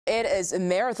It is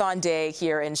marathon day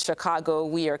here in Chicago.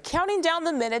 We are counting down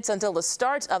the minutes until the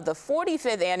start of the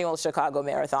 45th annual Chicago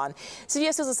Marathon.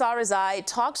 CBS's Asal Rezaei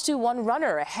talks to one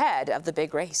runner ahead of the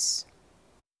big race.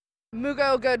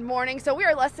 Mugo, good morning. So we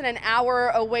are less than an hour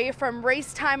away from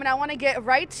race time, and I want to get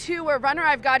right to a runner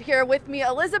I've got here with me.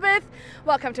 Elizabeth,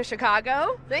 welcome to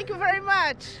Chicago. Thank you very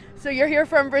much. So you're here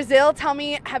from Brazil. Tell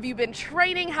me, have you been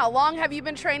training? How long have you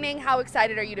been training? How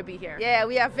excited are you to be here? Yeah,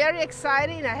 we are very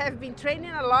excited. I have been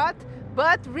training a lot,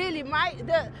 but really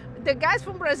the guys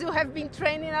from Brazil have been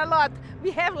training a lot. We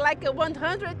have like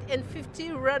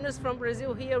 150 runners from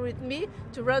Brazil here with me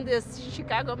to run this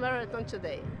Chicago Marathon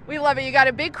today. We love it. You got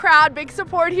a big crowd, big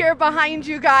support here behind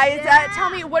you guys. Yeah. Tell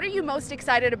me, what are you most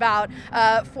excited about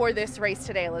for this race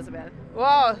today, Elizabeth?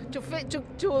 Well,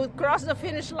 to cross the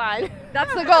finish line.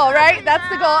 That's the goal, right? That's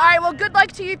the goal. All right, well, good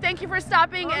luck to you. Thank you for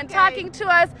stopping and talking to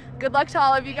us. Good luck to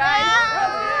all of you guys.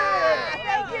 Yeah.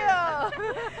 Thank you.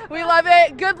 We love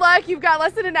it. Good luck. You've got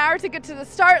less than an hour to get to the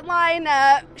start line.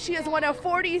 She is one of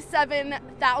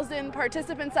 47,000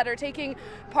 participants that are taking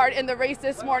part in the race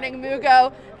this morning.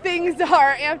 Mugo, things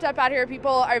are amped up out here.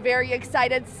 People are very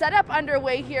excited. Setup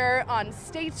underway here on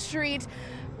State Street.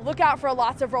 Look out for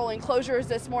lots of rolling closures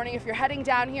this morning if you're heading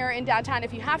down here in downtown.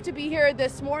 If you have to be here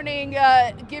this morning,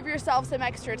 give yourself some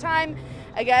extra time.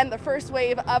 Again, the first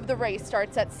wave of the race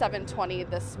starts at 7:20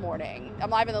 this morning. I'm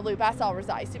live in the loop. Asal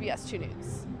Rezaei, CBS 2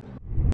 News.